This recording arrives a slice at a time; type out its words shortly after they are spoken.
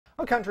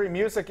Well, country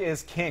music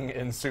is king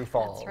in Sioux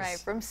Falls. That's right.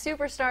 From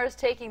superstars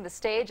taking the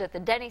stage at the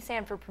Denny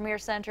Sanford Premier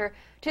Center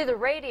to the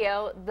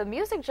radio, the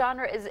music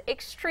genre is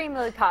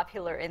extremely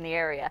popular in the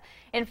area.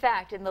 In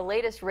fact, in the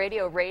latest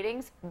radio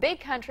ratings, Big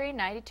Country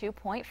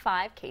 92.5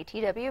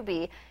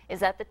 KTWB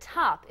is at the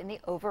top in the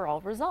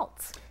overall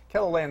results.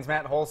 KELOLAND's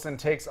Matt Holson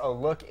takes a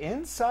look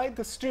inside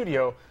the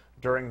studio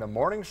during the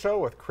morning show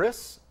with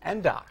Chris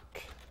and Doc.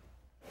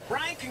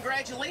 Brian,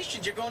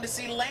 congratulations. You're going to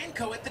see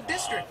Lanco at the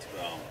district.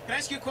 Awesome. Can I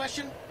ask you a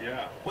question?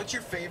 Yeah. What's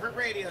your favorite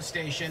radio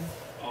station?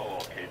 Oh,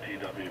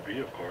 KTWB,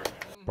 of course.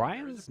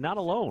 Brian's not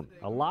alone.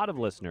 A lot of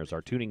listeners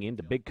are tuning in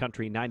to Big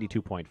Country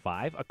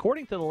 92.5,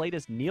 according to the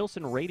latest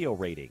Nielsen radio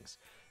ratings.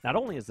 Not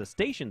only is the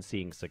station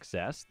seeing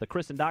success, the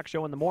Chris and Doc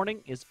show in the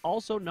morning is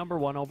also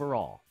 #1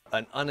 overall.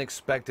 An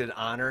unexpected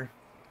honor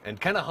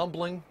and kind of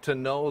humbling to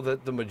know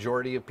that the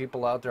majority of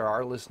people out there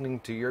are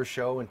listening to your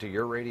show and to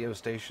your radio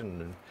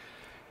station. And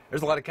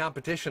there's a lot of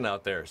competition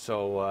out there,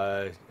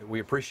 so we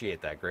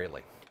appreciate that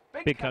greatly.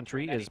 Big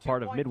Country is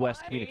part of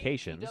Midwest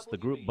Communications. The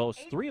group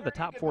boasts 3 of the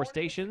top 4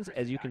 stations,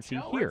 as you can see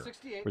here.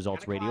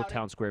 Results Radio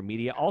Town Square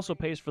Media also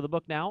pays for the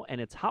book now, and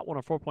its Hot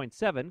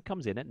 104.7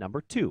 comes in at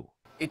 #2.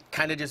 It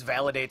kind of just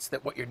validates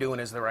that what you're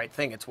doing is the right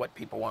thing. It's what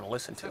people want to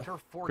listen to.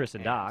 Chris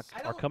and Doc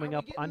are coming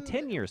up on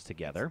 10 years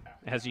together.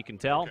 As you can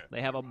tell,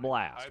 they have a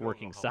blast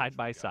working side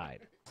by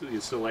side. So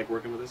you still like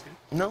working with this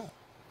guy? No.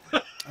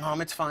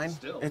 It's fine.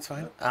 It's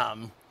fine.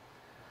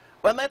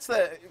 Well, that's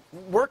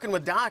working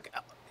with Doc.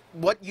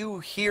 What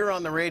you hear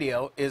on the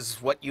radio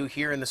is what you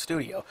hear in the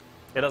studio.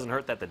 It doesn't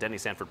hurt that the Denny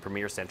Sanford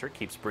Premier Center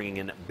keeps bringing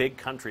in big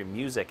country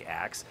music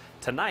acts.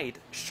 Tonight,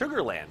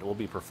 Sugarland will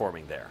be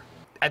performing there.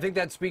 I think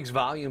that speaks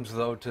volumes,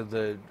 though, to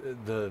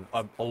the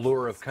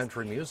allure of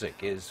country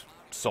music is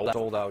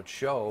sold out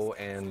show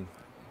and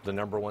the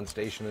 #1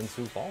 station in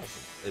Sioux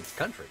Falls. It's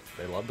country.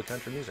 They love the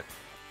country music.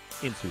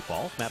 In Sioux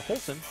Falls, Matt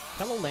Holson,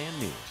 KELOLAND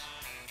News.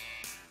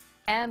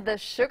 And the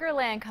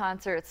Sugarland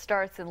concert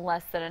starts in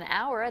less than an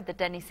hour at the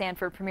Denny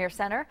Sanford Premier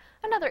Center.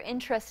 Another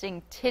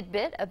interesting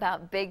tidbit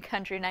about Big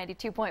Country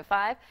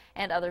 92.5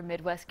 and other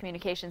Midwest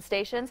communication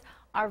stations,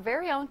 our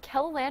very own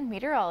KELOLAND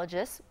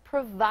meteorologists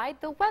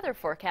provide the weather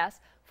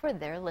forecast for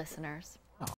their listeners.